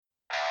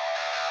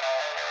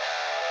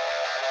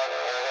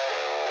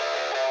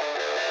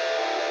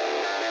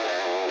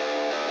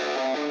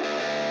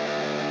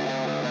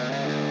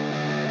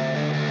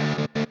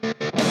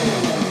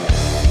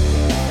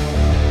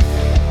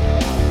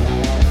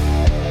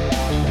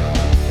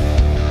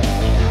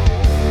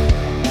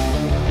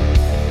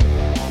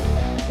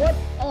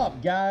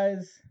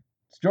guys?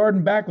 It's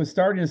Jordan back with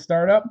Starting to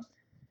Startup.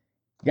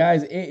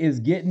 Guys, it is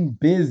getting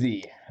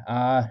busy.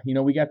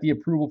 We got the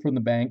approval from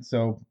the bank,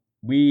 so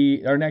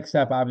our next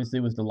step obviously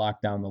was to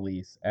lock down the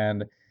lease.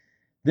 And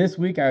this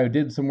week I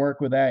did some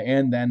work with that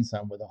and then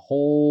some with a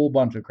whole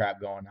bunch of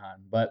crap going on.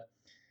 But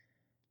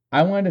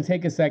I wanted to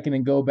take a second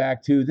and go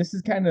back to this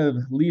is kind of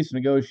lease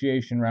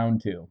negotiation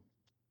round two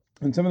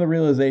and some of the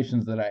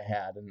realizations that I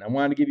had. And I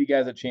wanted to give you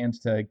guys a chance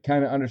to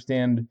kind of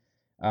understand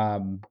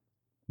um,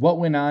 what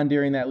went on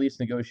during that lease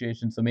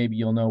negotiation, so maybe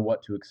you'll know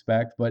what to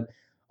expect. But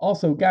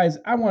also, guys,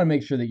 I want to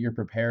make sure that you're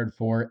prepared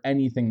for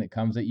anything that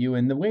comes at you.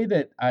 And the way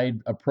that I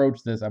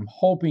approach this, I'm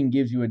hoping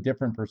gives you a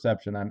different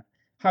perception on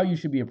how you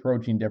should be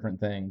approaching different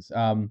things.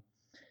 So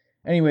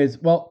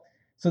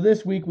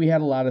this week we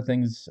had a lot of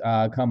things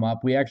come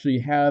up. We actually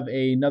have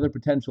another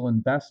potential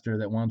investor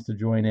that wants to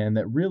join in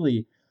that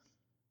really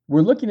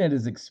we're looking at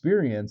his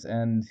experience,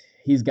 and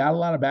he's got a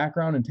lot of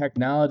background in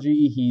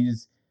technology.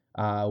 He's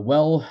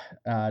well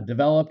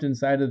developed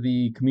inside of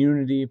the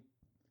community.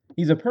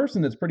 He's a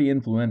person that's pretty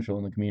influential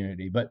in the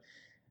community. But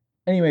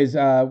anyways,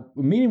 we're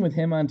meeting with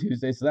him on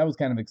Tuesday, so that was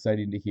kind of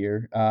exciting to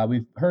hear.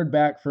 We've heard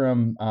back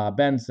from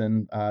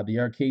Benson, the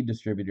arcade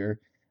distributor.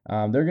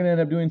 They're going to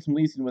end up doing some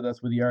leasing with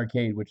us with the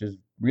arcade, which is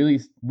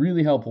really,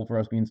 really helpful for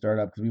us being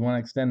startup because we want to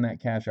extend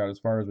that cash out as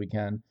far as we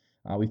can.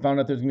 We found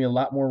out there's going to be a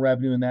lot more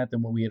revenue in that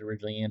than what we had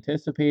originally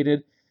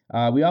anticipated.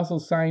 We also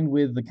signed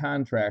with the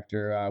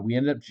contractor. We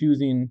ended up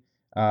choosing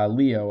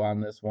Leo on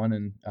this one,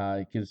 and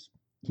because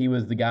he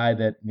was the guy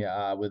that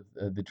with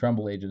the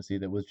Trumbull agency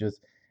that was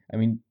just, I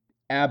mean,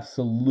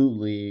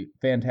 absolutely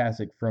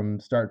fantastic from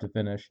start to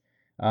finish.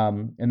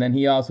 And then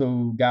he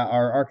also got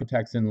our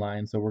architects in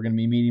line, so we're going to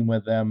be meeting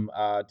with them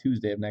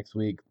Tuesday of next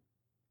week.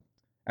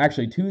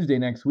 Actually, Tuesday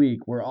next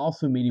week, we're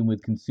also meeting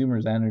with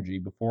Consumers Energy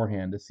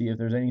beforehand to see if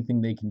there's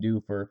anything they can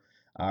do for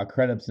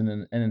credits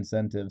and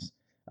incentives.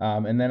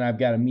 And then I've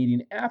got a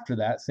meeting after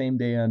that, same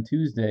day on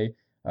Tuesday,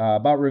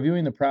 about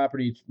reviewing the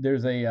property.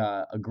 There's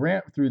a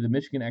grant through the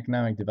Michigan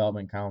Economic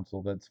Development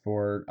Council that's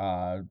for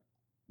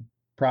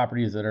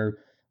properties that are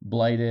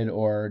blighted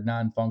or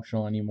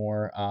non-functional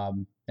anymore,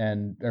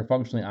 and are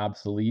functionally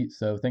obsolete.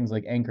 So things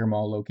like anchor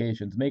mall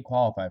locations may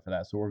qualify for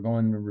that. So we're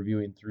going and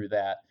reviewing through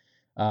that.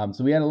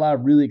 So we had a lot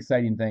of really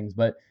exciting things,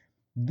 but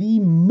the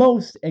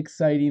most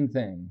exciting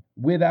thing,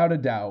 without a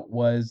doubt,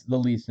 was the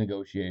lease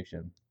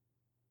negotiation.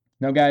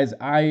 Now, guys,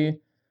 I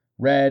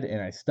read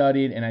and I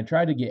studied and I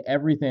tried to get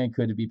everything I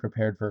could to be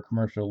prepared for a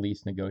commercial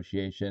lease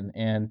negotiation.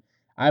 And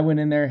I went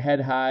in there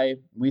head high.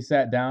 We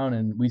sat down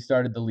and we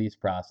started the lease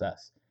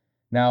process.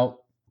 Now,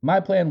 my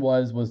plan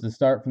was to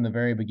start from the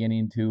very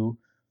beginning to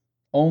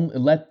only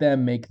let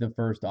them make the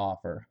first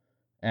offer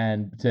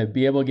and to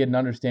be able to get an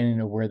understanding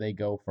of where they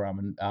go from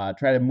and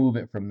try to move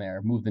it from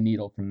there, move the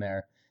needle from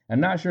there. I'm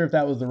not sure if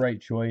that was the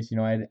right choice.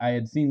 I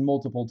had seen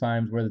multiple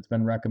times where it's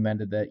been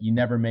recommended that you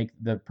never make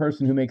the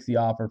person who makes the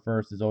offer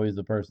first is always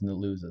the person that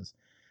loses.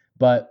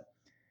 But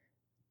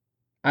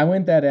I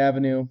went that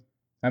avenue.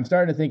 I'm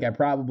starting to think I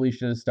probably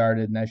should have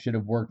started and I should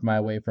have worked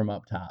my way from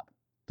up top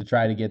to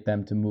try to get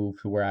them to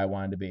move to where I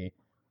wanted to be.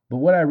 But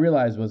what I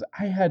realized was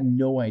I had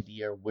no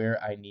idea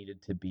where I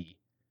needed to be.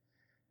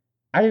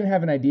 I didn't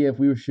have an idea if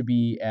we should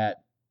be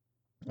at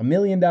 $1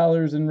 million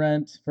in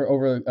rent for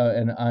over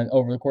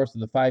the course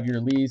of the 5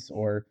 year lease,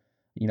 or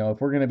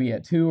if we're going to be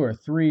at 2 or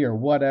 3 or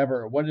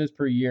whatever, or what it is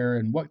per year,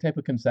 and what type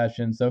of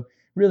concession. So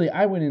really,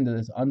 I went into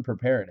this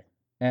unprepared,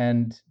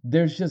 and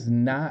there's just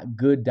not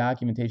good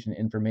documentation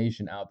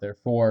information out there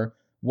for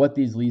what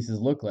these leases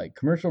look like.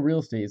 Commercial real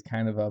estate is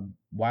kind of a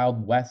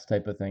wild west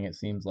type of thing, it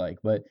seems like,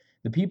 but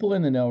the people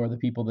in the know are the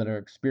people that are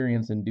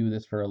experienced and do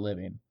this for a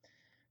living.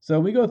 So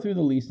we go through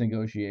the lease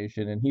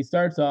negotiation, and he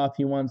starts off,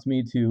 he wants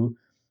me to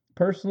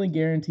personally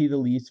guarantee the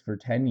lease for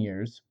 10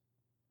 years.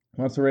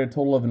 He wants to write a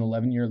total of an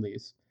 11-year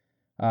lease.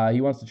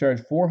 He wants to charge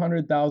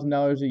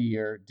 $400,000 a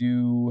year,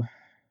 do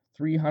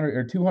 300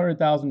 or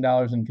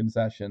 $200,000 in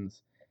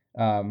concessions,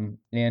 and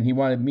he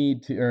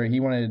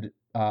wanted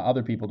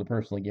other people to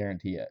personally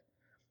guarantee it.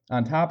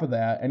 On top of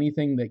that,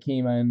 anything that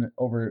came in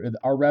over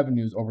our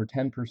revenues over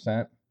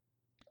 10%,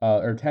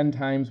 or 10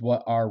 times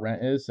what our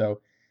rent is. So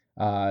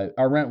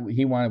our rent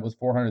he wanted was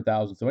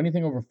 400,000. So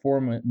anything over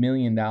 $4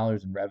 million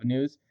in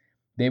revenues,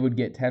 they would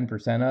get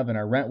 10% of, and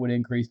our rent would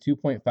increase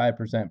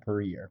 2.5% per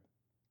year.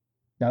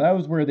 Now that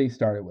was where they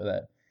started with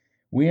it.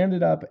 We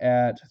ended up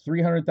at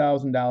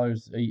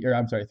 $300,000 a year.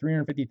 I'm sorry,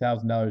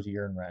 $350,000 a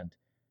year in rent,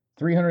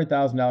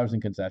 $300,000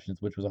 in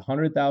concessions, which was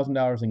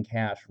 $100,000 in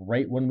cash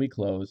right when we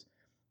close.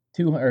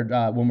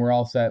 200 when we're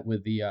all set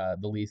with the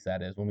lease.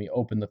 That is when we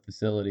open the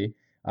facility.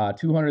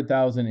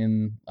 200,000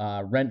 in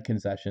rent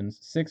concessions,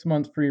 6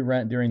 months free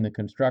rent during the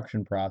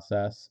construction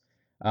process,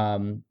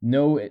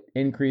 no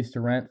increase to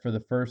rent for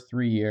the first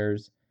 3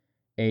 years.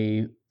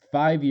 A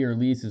 5 year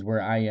lease is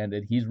where I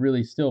ended. He's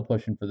really still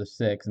pushing for the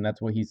 6, and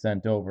that's what he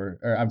sent over.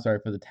 Or I'm sorry,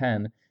 for the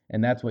 10,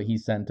 and that's what he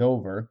sent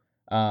over.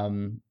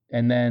 And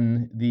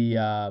then the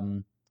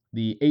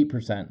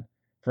 8%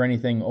 for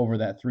anything over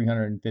that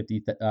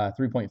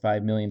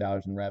 3.5 million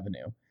dollars in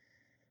revenue.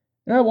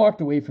 And I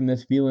walked away from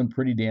this feeling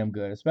pretty damn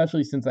good,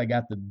 especially since I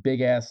got the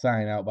big ass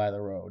sign out by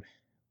the road.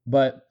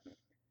 But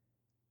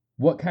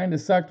what kind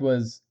of sucked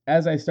was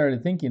as I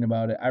started thinking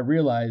about it, I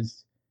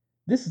realized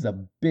this is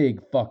a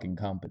big fucking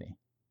company.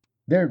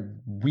 They're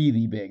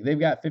really big. They've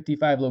got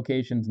 55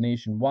 locations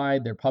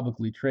nationwide. They're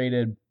publicly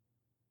traded.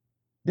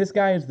 This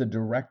guy is the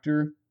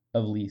director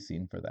of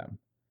leasing for them.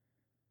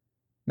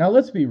 Now,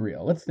 let's be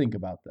real. Let's think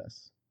about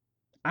this.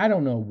 I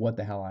don't know what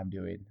the hell I'm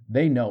doing.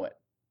 They know it.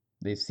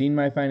 They've seen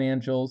my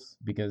financials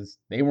because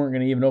they weren't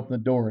going to even open the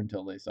door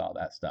until they saw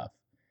that stuff.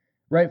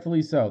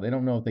 Rightfully so. They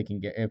don't know if they can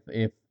get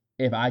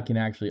if I can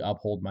actually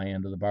uphold my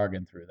end of the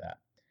bargain through that.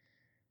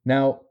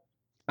 Now,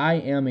 I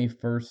am a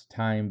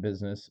first-time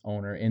business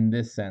owner in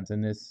this sense,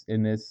 in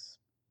this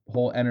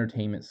whole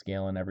entertainment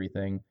scale and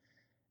everything.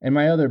 And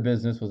my other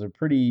business was a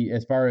pretty,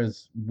 as far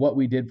as what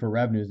we did for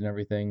revenues and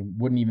everything,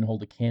 wouldn't even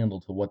hold a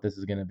candle to what this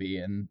is going to be.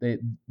 And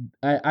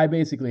I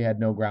basically had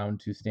no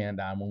ground to stand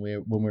on when we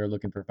were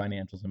looking for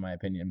financials, in my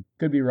opinion.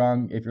 Could be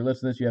wrong. If you're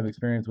listening to this, you have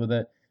experience with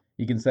it,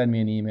 you can send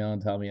me an email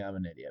and tell me I'm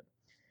an idiot.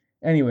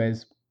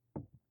 Anyways,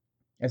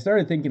 I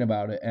started thinking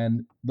about it,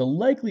 and the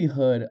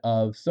likelihood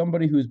of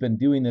somebody who's been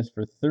doing this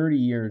for 30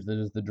 years, that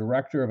is the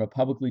director of a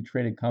publicly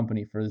traded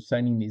company for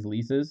signing these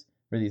leases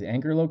for these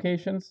anchor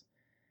locations,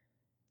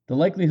 the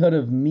likelihood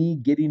of me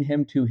getting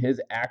him to his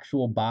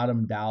actual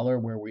bottom dollar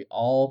where we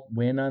all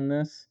win on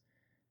this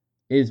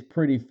is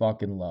pretty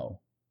fucking low.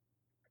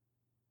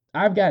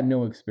 I've got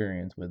no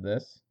experience with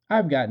this.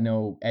 I've got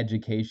no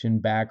education,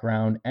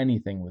 background,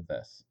 anything with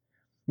this.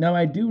 Now,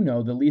 I do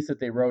know the lease that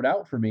they wrote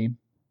out for me,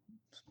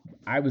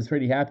 I was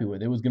pretty happy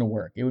with. It was going to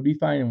work. It would be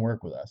fine and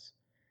work with us.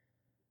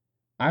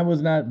 I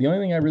was not, the only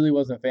thing I really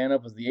wasn't a fan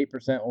of was the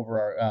 8% over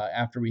our,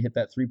 after we hit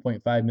that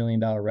 $3.5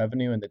 million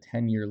revenue and the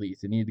 10-year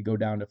lease. It needed to go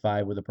down to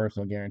 5 with a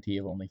personal guarantee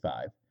of only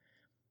 5.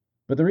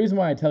 But the reason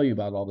why I tell you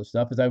about all this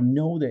stuff is I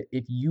know that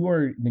if you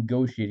are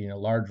negotiating a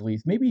large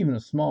lease, maybe even a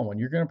small one,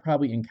 you're going to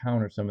probably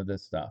encounter some of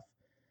this stuff.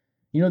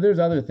 There's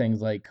other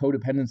things like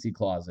codependency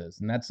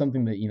clauses, and that's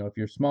something that, if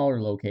you're a smaller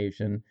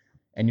location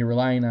and you're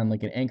relying on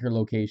like an anchor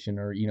location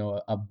or,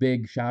 a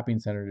big shopping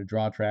center to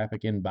draw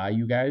traffic in by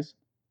you guys,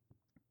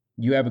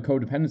 you have a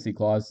codependency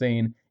clause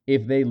saying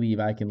if they leave,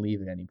 I can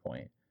leave at any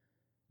point.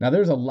 Now,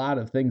 there's a lot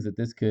of things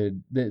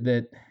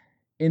that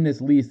in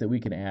this lease that we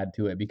can add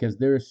to it because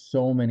there's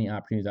so many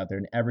opportunities out there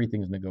and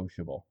everything's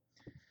negotiable.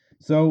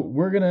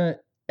 So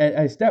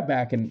I step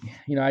back and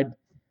I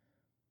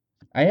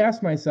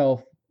asked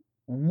myself,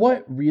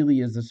 what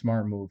really is the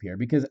smart move here?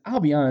 Because I'll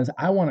be honest,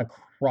 I want to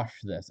crush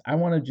this. I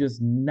want to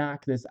just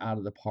knock this out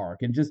of the park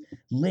and just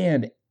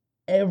land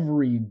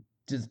every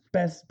just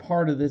best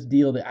part of this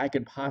deal that I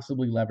could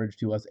possibly leverage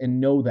to us and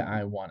know that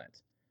I want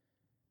it.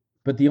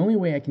 But the only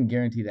way I can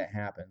guarantee that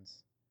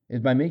happens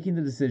is by making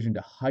the decision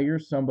to hire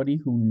somebody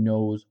who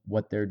knows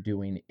what they're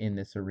doing in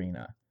this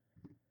arena.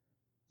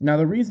 Now,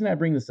 the reason I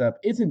bring this up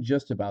isn't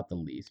just about the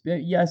lease.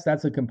 Yes,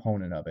 that's a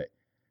component of it.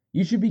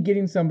 You should be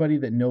getting somebody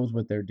that knows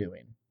what they're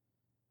doing.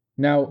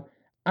 Now,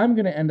 I'm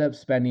going to end up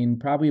spending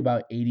probably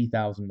about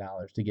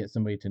 $80,000 to get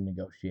somebody to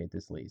negotiate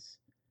this lease.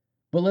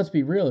 But let's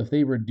be real, if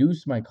they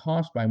reduce my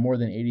cost by more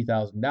than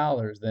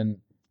 $80,000, then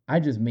I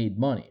just made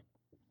money.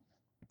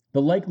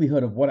 The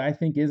likelihood of what I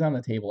think is on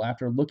the table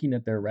after looking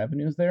at their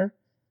revenues there,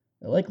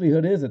 the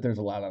likelihood is that there's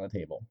a lot on the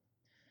table.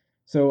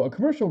 So a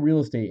commercial real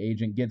estate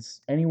agent gets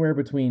anywhere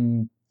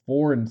between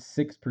 4 and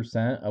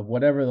 6% of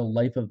whatever the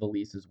life of the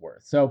lease is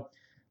worth. So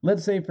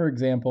let's say, for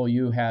example,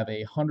 you have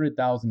a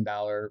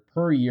 $100,000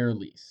 per year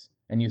lease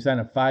and you sign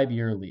a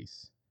 5-year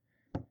lease.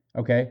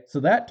 Okay, so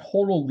that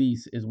total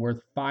lease is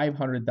worth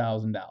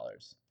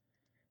 $500,000.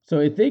 So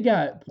if they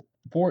got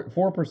 4%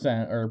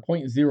 or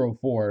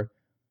 0.04,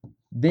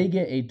 they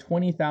get a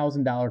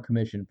 $20,000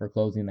 commission for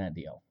closing that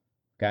deal.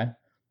 Okay.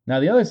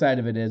 Now the other side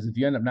of it is if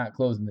you end up not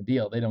closing the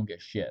deal, they don't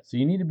get shit. So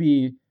you need to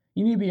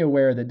be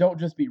aware that don't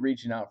just be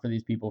reaching out for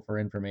these people for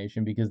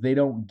information because they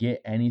don't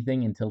get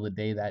anything until the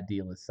day that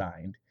deal is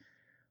signed.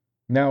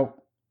 Now,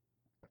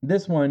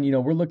 this one,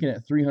 we're looking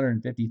at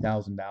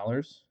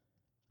 $350,000.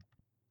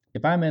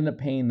 If I'm end up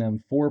paying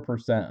them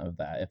 4% of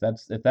that, if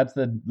that's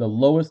the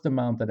lowest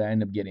amount that I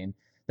end up getting,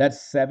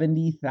 that's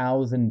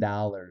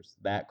 $70,000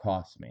 that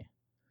costs me.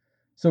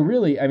 So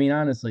really, I mean,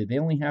 honestly, they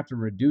only have to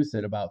reduce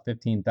it about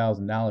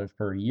 $15,000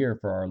 per year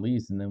for our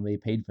lease, and then they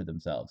paid for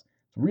themselves.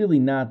 It's really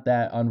not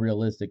that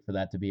unrealistic for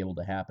that to be able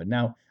to happen.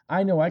 Now,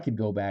 I know I could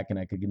go back and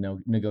I could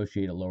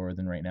negotiate it lower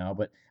than right now,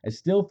 but I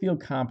still feel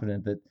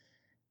confident that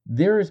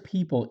there is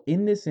people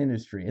in this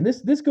industry, and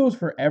this goes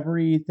for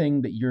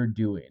everything that you're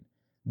doing.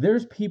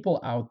 There's people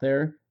out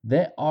there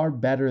that are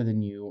better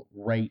than you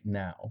right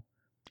now.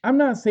 I'm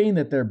not saying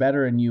that they're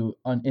better than you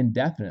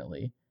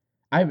indefinitely.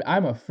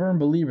 I'm a firm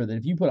believer that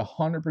if you put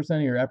 100%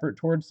 of your effort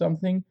towards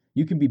something,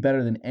 you can be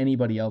better than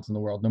anybody else in the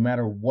world, no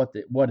matter what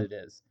it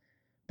is.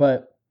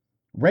 But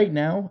right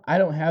now, I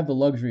don't have the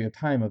luxury of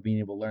time of being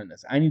able to learn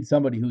this. I need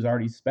somebody who's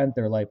already spent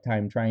their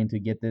lifetime trying to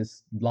get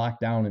this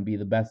locked down and be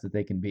the best that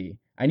they can be.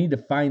 I need to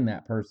find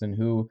that person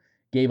who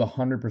gave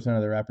 100% of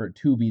their effort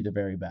to be the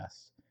very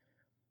best.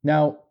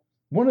 Now,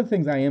 One of the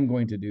things I am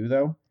going to do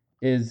though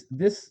is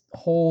this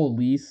whole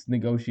lease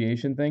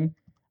negotiation thing.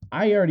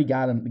 I already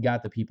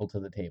got the people to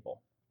the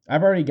table.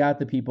 I've already got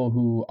the people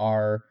who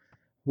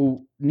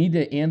need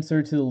to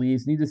answer to the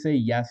lease, need to say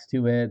yes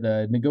to it.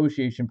 The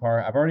negotiation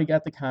part, I've already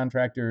got the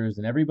contractors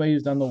and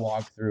everybody's done the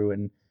walkthrough,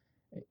 and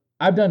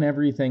I've done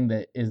everything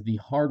that is the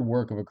hard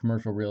work of a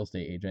commercial real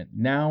estate agent.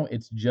 Now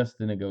it's just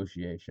the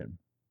negotiation.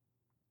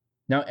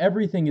 Now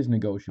everything is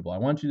negotiable. I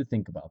want you to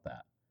think about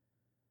that.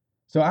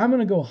 So I'm going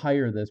to go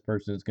hire this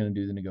person that's going to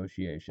do the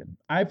negotiation.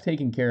 I've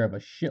taken care of a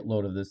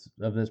shitload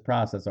of this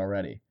process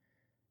already.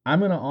 I'm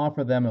going to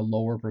offer them a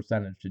lower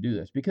percentage to do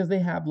this because they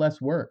have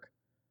less work.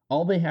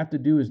 All they have to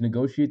do is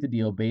negotiate the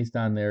deal based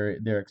on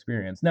their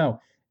experience. Now,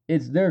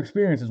 it's their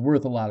experience is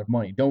worth a lot of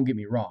money. Don't get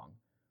me wrong.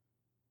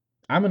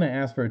 I'm going to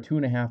ask for a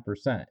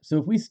 2.5%. So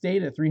if we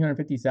stayed at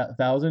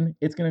 350,000,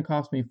 it's going to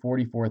cost me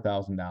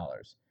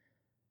 $44,000.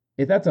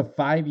 If that's a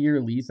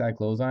 5-year lease I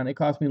close on, it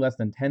costs me less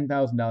than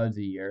 $10,000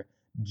 a year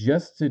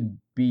just to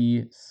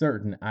be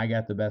certain I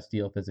got the best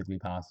deal physically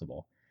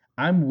possible.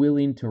 I'm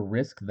willing to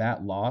risk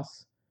that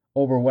loss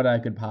over what I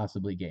could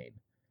possibly gain.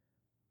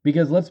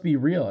 Because let's be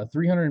real, a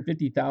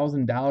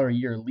 $350,000 a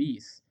year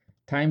lease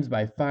times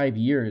by 5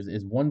 years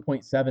is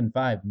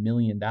 $1.75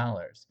 million.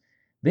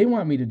 They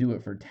want me to do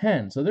it for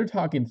 10, so they're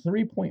talking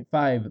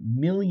 $3.5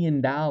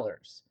 million.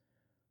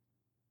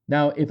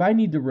 Now, if I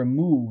need to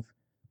remove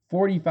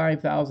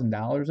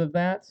 $45,000 of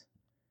that,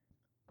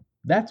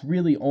 that's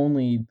really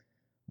only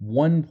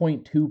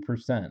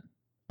 1.2%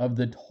 of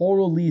the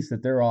total lease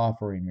that they're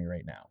offering me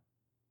right now.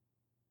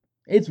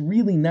 It's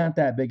really not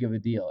that big of a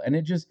deal. And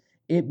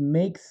it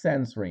makes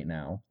sense right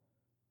now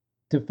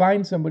to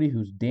find somebody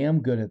who's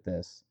damn good at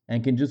this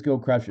and can just go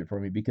crush it for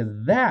me, because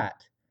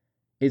that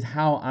is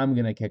how I'm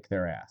going to kick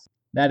their ass.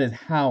 That is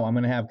how I'm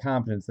going to have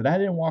confidence that I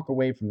didn't walk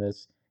away from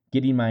this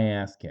getting my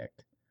ass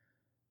kicked.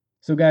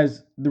 So,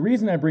 guys, the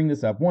reason I bring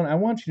this up, one, I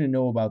want you to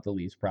know about the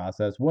lease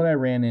process, what I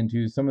ran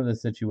into, some of the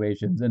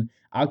situations, and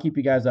I'll keep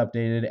you guys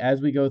updated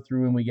as we go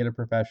through and we get a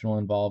professional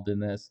involved in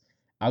this.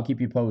 I'll keep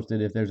you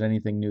posted if there's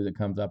anything new that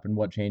comes up and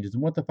what changes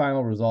and what the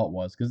final result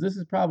was, because this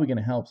is probably going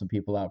to help some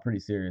people out pretty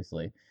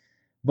seriously.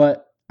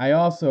 But I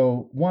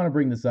also want to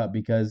bring this up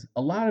because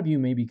a lot of you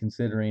may be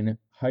considering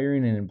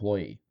hiring an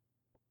employee.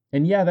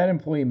 And yeah, that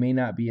employee may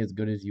not be as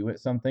good as you at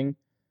something,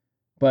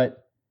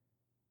 but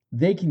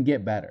they can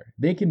get better.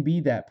 They can be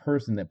that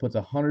person that puts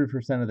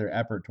 100% of their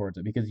effort towards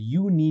it, because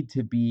you need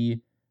to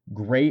be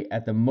great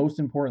at the most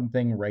important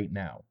thing right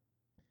now.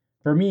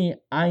 For me,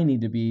 I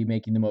need to be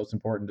making the most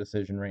important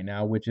decision right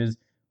now, which is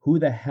who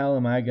the hell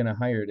am I going to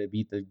hire to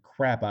beat the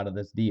crap out of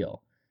this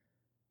deal?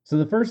 So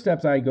the first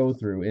steps I go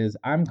through is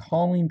I'm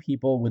calling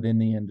people within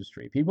the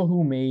industry, people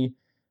who may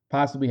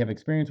possibly have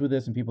experience with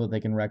this and people that they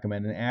can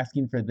recommend, and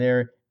asking for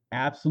their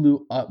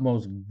absolute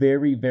utmost,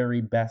 very,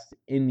 very best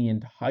in the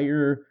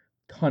entire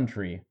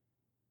country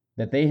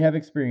that they have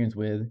experience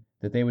with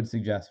that they would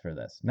suggest for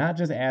this. Not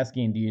just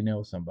asking, do you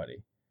know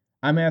somebody?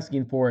 I'm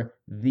asking for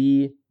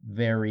the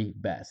very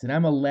best. And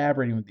I'm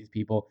elaborating with these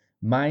people.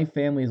 My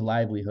family's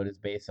livelihood is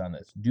based on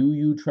this. Do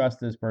you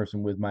trust this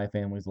person with my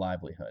family's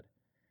livelihood?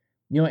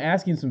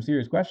 Asking some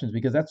serious questions,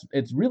 because that's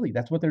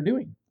what they're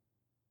doing.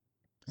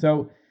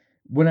 So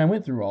when I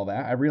went through all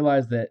that, I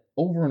realized that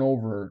over and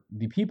over,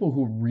 the people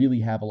who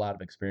really have a lot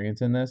of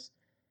experience in this,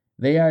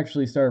 they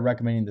actually started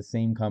recommending the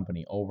same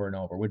company over and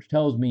over, which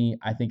tells me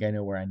I think I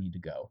know where I need to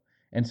go.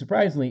 And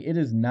surprisingly, it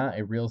is not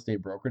a real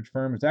estate brokerage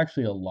firm. It's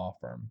actually a law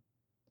firm.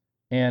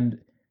 And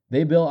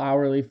they bill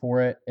hourly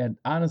for it. And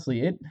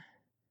honestly,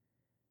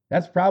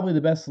 that's probably the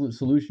best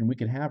solution we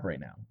could have right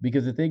now.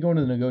 Because if they go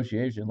into the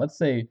negotiation, let's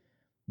say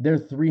they're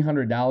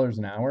 $300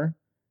 an hour,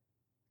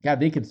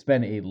 God, they could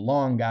spend a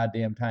long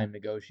goddamn time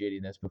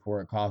negotiating this before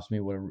it costs me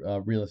what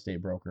a real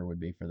estate broker would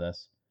be for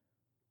this.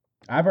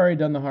 I've already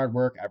done the hard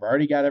work. I've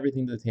already got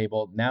everything to the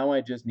table. Now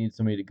I just need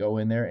somebody to go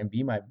in there and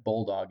be my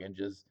bulldog and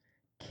just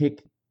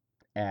kick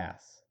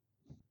ass.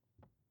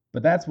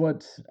 But that's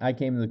what I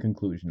came to the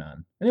conclusion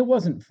on. And it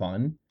wasn't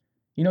fun.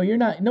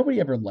 Nobody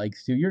ever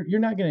likes to. You're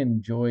not going to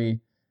enjoy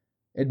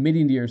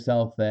admitting to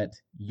yourself that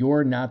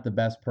you're not the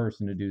best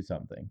person to do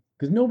something.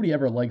 Because nobody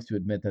ever likes to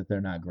admit that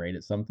they're not great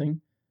at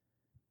something.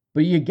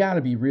 But you got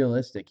to be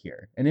realistic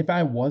here. And if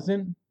I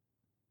wasn't,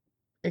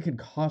 it could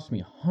cost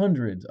me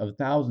hundreds of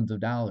thousands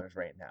of dollars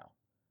right now.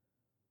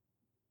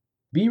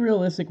 Be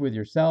realistic with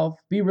yourself.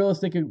 Be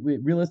realistic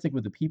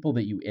with the people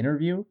that you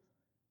interview.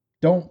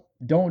 Don't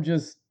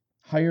just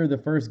hire the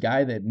first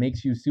guy that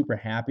makes you super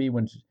happy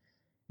when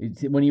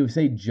you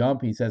say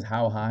jump, he says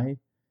how high.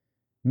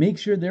 Make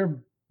sure they're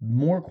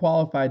more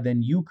qualified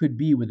than you could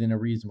be within a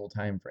reasonable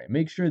time frame.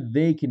 Make sure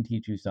they can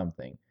teach you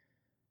something.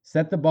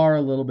 Set the bar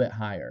a little bit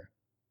higher.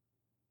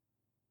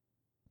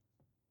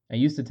 I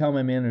used to tell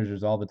my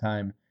managers all the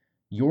time,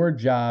 your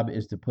job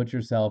is to put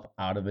yourself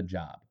out of a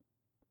job.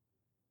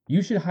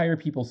 You should hire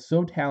people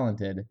so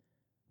talented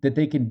that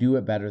they can do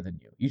it better than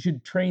you. You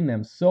should train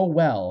them so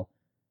well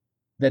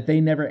that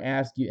they never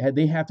ask you,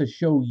 they have to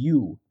show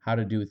you how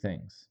to do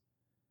things.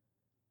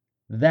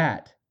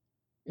 That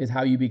is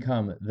how you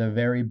become the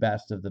very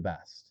best of the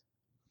best.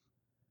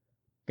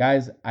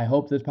 Guys, I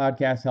hope this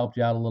podcast helped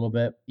you out a little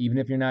bit. Even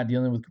if you're not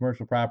dealing with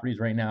commercial properties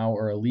right now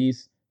or a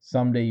lease,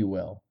 someday you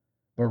will.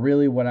 But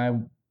really, what I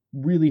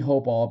really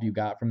hope all of you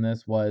got from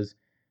this was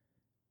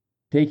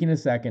taking a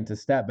second to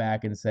step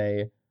back and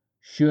say,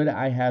 should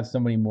I have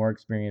somebody more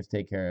experienced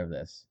take care of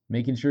this?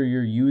 Making sure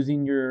you're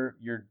using your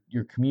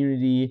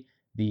community,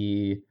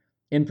 the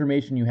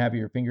information you have at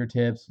your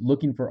fingertips,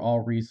 looking for all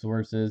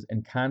resources,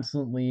 and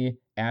constantly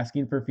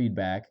asking for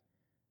feedback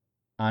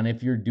on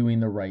if you're doing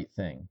the right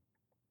thing.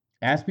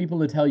 Ask people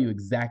to tell you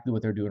exactly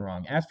what they're doing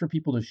wrong. Ask for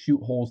people to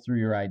shoot holes through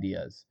your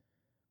ideas.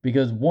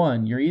 Because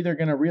one, you're either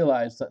going to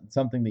realize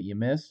something that you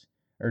missed,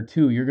 or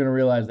two, you're going to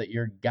realize that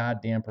you're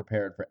goddamn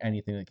prepared for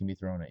anything that can be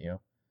thrown at you.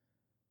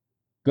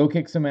 Go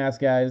kick some ass,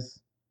 guys.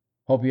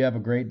 Hope you have a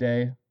great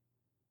day.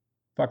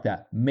 Fuck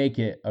that. Make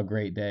it a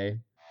great day.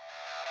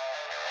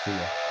 See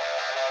ya.